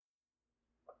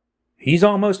He's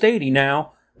almost 80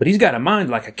 now, but he's got a mind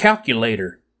like a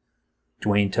calculator,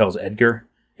 Dwayne tells Edgar,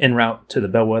 en route to the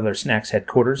Bellwether Snacks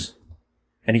headquarters.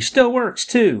 And he still works,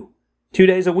 too. 2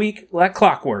 days a week, like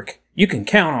clockwork. You can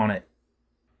count on it.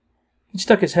 He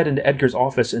stuck his head into Edgar's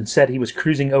office and said he was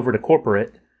cruising over to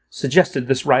corporate, suggested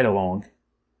this ride-along.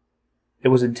 It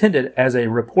was intended as a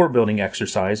rapport-building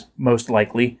exercise, most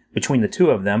likely, between the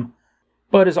two of them,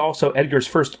 but is also Edgar's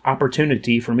first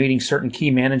opportunity for meeting certain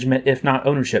key management, if not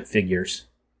ownership figures.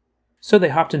 So they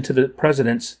hopped into the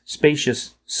president's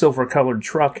spacious, silver-colored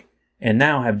truck and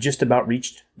now have just about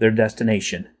reached their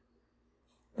destination.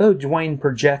 Though Dwayne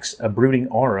projects a brooding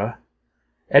aura,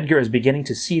 Edgar is beginning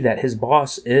to see that his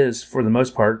boss is, for the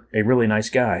most part, a really nice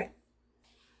guy.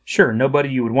 Sure, nobody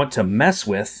you would want to mess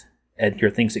with,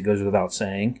 Edgar thinks it goes without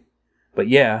saying. But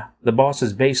yeah, the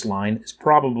boss's baseline is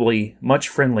probably much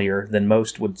friendlier than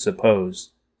most would suppose.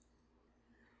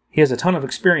 He has a ton of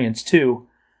experience, too,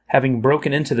 having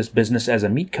broken into this business as a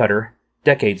meat cutter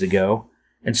decades ago,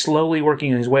 and slowly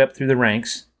working his way up through the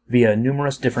ranks via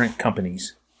numerous different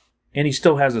companies. And he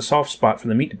still has a soft spot for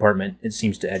the meat department, it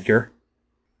seems to Edgar.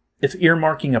 If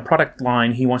earmarking a product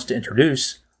line he wants to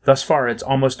introduce, thus far it's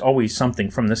almost always something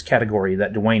from this category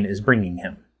that Dwayne is bringing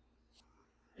him.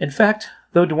 In fact,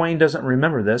 though Dwayne doesn't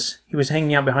remember this, he was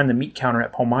hanging out behind the meat counter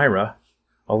at Palmyra,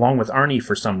 along with Arnie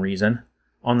for some reason,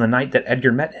 on the night that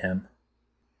Edgar met him.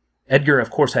 Edgar,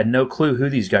 of course, had no clue who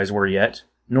these guys were yet,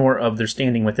 nor of their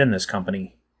standing within this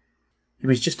company. He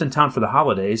was just in town for the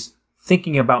holidays,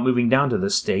 thinking about moving down to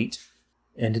this state,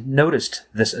 and noticed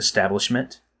this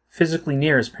establishment, physically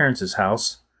near his parents'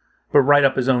 house, but right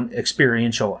up his own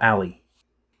experiential alley.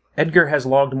 Edgar has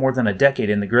logged more than a decade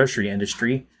in the grocery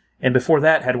industry, and before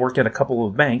that had worked at a couple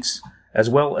of banks, as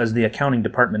well as the accounting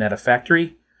department at a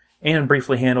factory, and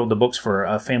briefly handled the books for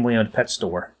a family-owned pet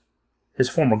store. His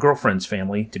former girlfriend's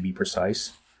family, to be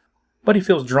precise. But he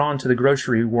feels drawn to the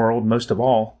grocery world most of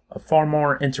all, a far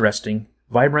more interesting,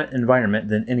 vibrant environment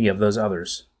than any of those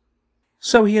others.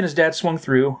 So he and his dad swung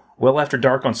through, well after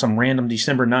dark on some random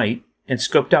December night, and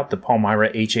scoped out the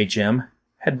Palmyra HHM,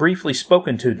 had briefly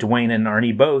spoken to Dwayne and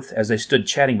Arnie both as they stood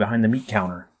chatting behind the meat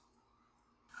counter.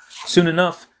 Soon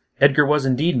enough, Edgar was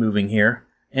indeed moving here,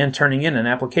 and turning in an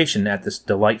application at this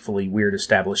delightfully weird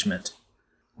establishment.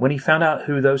 When he found out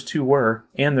who those two were,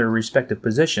 and their respective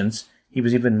positions, he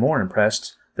was even more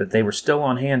impressed that they were still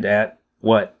on hand at,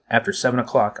 after 7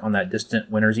 o'clock on that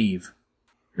distant winter's eve.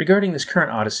 Regarding this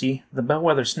current odyssey, the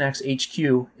Bellwether Snacks HQ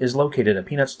is located a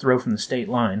peanut's throw from the state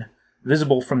line,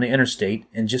 visible from the interstate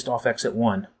and just off exit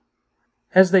 1.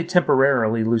 As they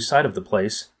temporarily lose sight of the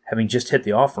place, having just hit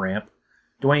the off-ramp,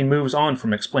 Dwayne moves on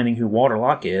from explaining who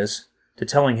Waterlock is to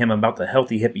telling him about the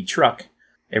Healthy Hippie truck,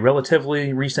 a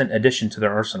relatively recent addition to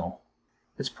their arsenal.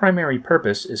 Its primary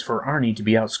purpose is for Arnie to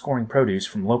be out scoring produce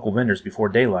from local vendors before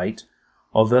daylight,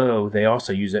 although they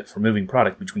also use it for moving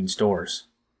product between stores.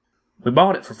 We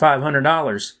bought it for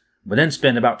 $500, but then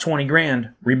spent about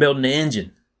 $20,000 rebuilding the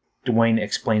engine, Dwayne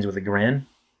explains with a grin.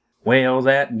 Well,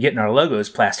 that and getting our logos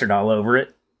plastered all over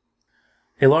it.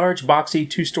 A large, boxy,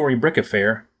 2-story brick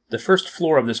affair, the first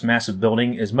floor of this massive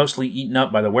building is mostly eaten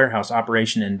up by the warehouse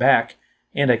operation in back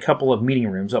and a couple of meeting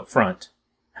rooms up front.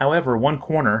 However, one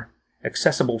corner,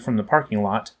 accessible from the parking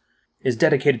lot, is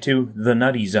dedicated to the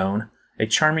Nutty Zone, a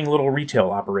charming little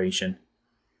retail operation.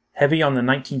 Heavy on the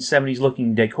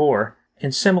 1970s-looking decor,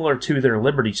 and similar to their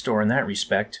Liberty store in that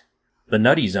respect, the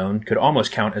Nutty Zone could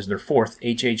almost count as their 4th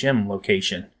HHM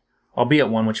location, albeit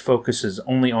one which focuses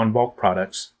only on bulk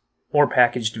products, or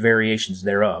packaged variations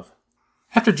thereof.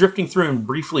 After drifting through and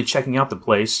briefly checking out the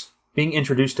place, being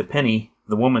introduced to Penny,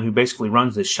 the woman who basically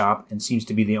runs this shop and seems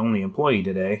to be the only employee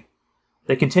today,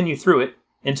 they continue through it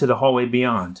into the hallway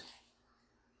beyond.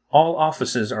 All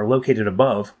offices are located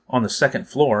above, on the 2nd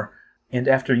floor, and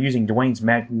after using Dwayne's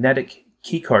magnetic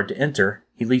keycard to enter,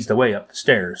 he leads the way up the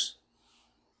stairs.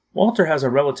 Walter has a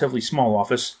relatively small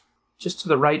office, just to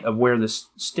the right of where this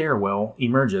stairwell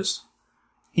emerges.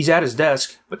 He's at his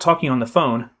desk, but talking on the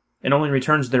phone, and only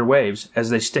returns their waves as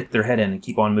they stick their head in and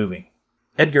keep on moving.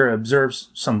 Edgar observes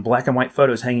some black and white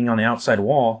photos hanging on the outside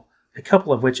wall, a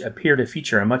couple of which appear to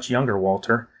feature a much younger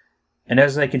Walter, and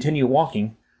as they continue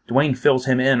walking, Dwayne fills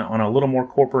him in on a little more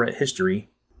corporate history,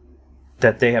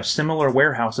 that they have similar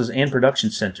warehouses and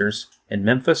production centers in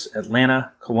Memphis,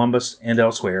 Atlanta, Columbus, and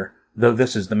elsewhere, though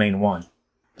this is the main one.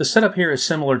 The setup here is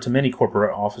similar to many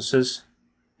corporate offices,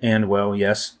 and, well,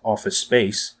 yes, office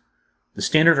space. The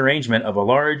standard arrangement of a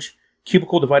large,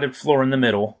 cubicle-divided floor in the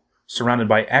middle, surrounded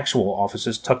by actual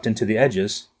offices tucked into the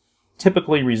edges,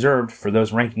 typically reserved for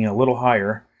those ranking a little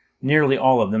higher, nearly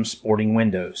all of them sporting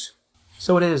windows.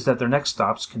 So it is that their next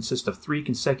stops consist of 3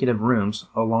 consecutive rooms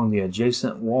along the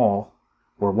adjacent wall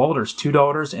where Walter's 2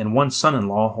 daughters and 1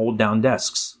 son-in-law hold down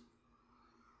desks.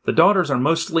 The daughters are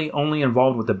mostly only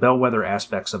involved with the bellwether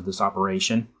aspects of this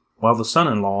operation, while the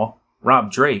son-in-law,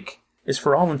 Rob Drake, is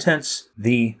for all intents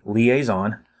the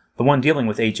liaison, the one dealing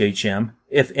with HHM,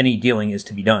 if any dealing is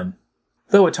to be done.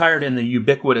 Though attired in the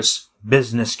ubiquitous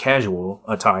business casual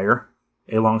attire,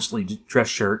 a long-sleeved dress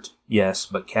shirt, yes,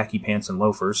 but khaki pants and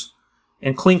loafers,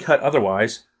 and clean-cut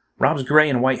otherwise, Rob's gray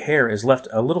and white hair is left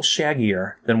a little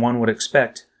shaggier than one would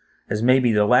expect, as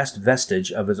maybe the last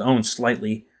vestige of his own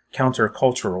slightly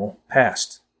countercultural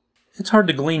past. It's hard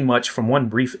to glean much from one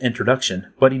brief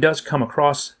introduction, but he does come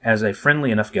across as a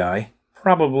friendly enough guy,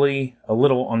 probably a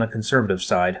little on the conservative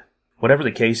side. Whatever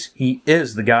the case, he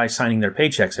is the guy signing their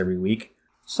paychecks every week,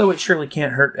 so it surely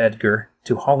can't hurt Edgar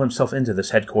to haul himself into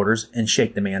this headquarters and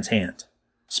shake the man's hand.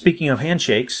 Speaking of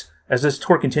handshakes, as this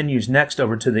tour continues next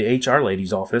over to the HR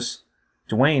lady's office,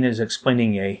 Dwayne is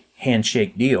explaining a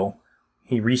handshake deal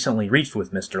he recently reached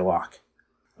with Mr. Locke.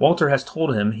 Walter has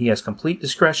told him he has complete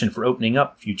discretion for opening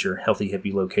up future Healthy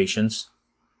Hippie locations.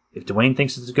 If Dwayne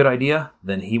thinks it's a good idea,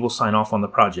 then he will sign off on the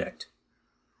project.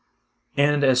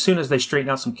 And as soon as they straighten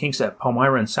out some kinks at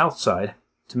Palmyra and Southside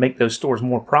to make those stores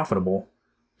more profitable,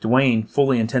 Dwayne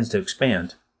fully intends to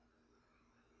expand.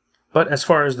 But as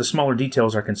far as the smaller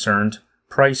details are concerned,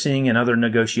 pricing and other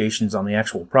negotiations on the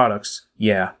actual products,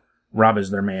 yeah, Rob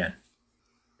is their man.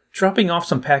 Dropping off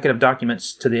some packet of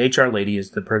documents to the HR lady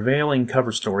is the prevailing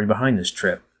cover story behind this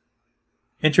trip.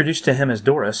 Introduced to him as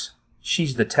Doris,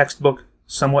 she's the textbook,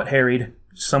 somewhat harried,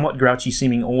 somewhat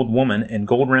grouchy-seeming old woman in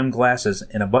gold-rimmed glasses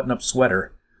and a button-up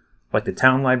sweater, like the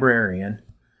town librarian,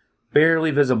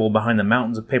 barely visible behind the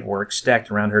mountains of paperwork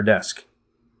stacked around her desk.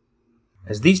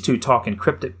 As these two talk in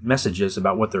cryptic messages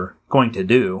about what they're going to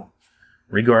do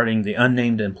regarding the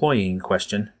unnamed employee in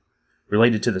question,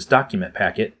 related to this document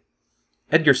packet,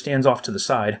 Edgar stands off to the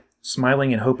side,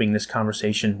 smiling and hoping this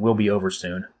conversation will be over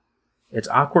soon. It's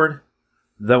awkward,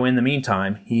 though in the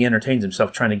meantime he entertains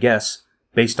himself trying to guess,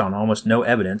 based on almost no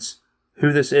evidence,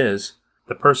 who this is,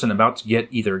 the person about to get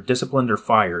either disciplined or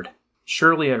fired.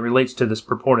 Surely it relates to this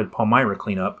purported Palmyra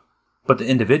cleanup, but the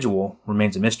individual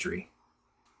remains a mystery.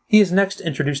 He is next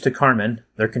introduced to Carmen,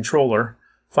 their controller,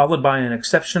 followed by an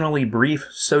exceptionally brief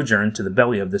sojourn to the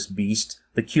belly of this beast,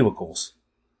 the cubicles.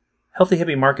 Healthy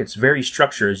Hippie Market's very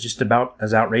structure is just about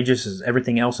as outrageous as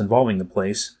everything else involving the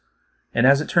place, and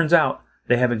as it turns out,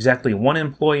 they have exactly 1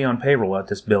 employee on payroll at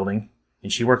this building,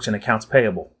 and she works in accounts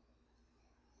payable.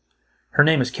 Her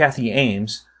name is Kathy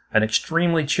Ames, an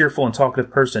extremely cheerful and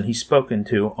talkative person he's spoken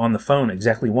to on the phone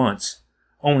exactly once,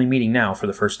 only meeting now for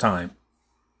the first time.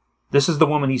 This is the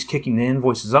woman he's kicking the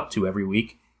invoices up to every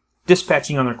week,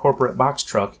 dispatching on their corporate box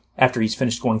truck after he's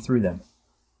finished going through them.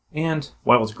 And,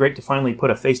 while it's great to finally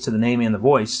put a face to the name and the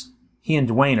voice, he and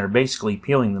Dwayne are basically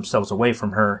peeling themselves away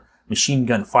from her machine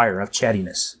gun fire of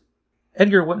chattiness.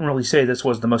 Edgar wouldn't really say this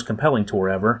was the most compelling tour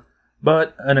ever,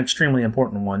 but an extremely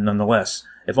important one nonetheless,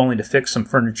 if only to fix some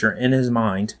furniture in his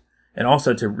mind, and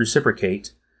also to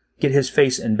reciprocate, get his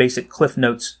face and basic Cliff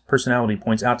Notes personality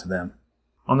points out to them.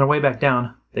 On their way back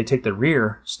down, they take the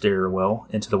rear stairwell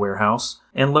into the warehouse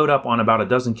and load up on about a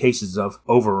dozen cases of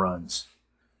overruns.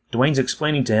 Dwayne's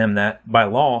explaining to him that, by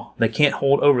law, they can't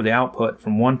hold over the output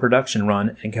from one production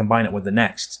run and combine it with the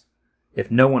next.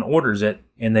 If no one orders it,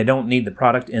 and they don't need the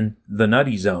product in the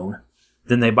nutty zone,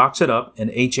 then they box it up and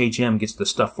HHM gets the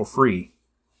stuff for free.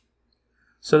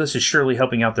 So this is surely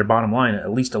helping out their bottom line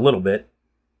at least a little bit.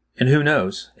 And who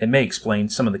knows, it may explain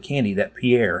some of the candy that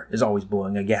Pierre is always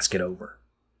blowing a gasket over.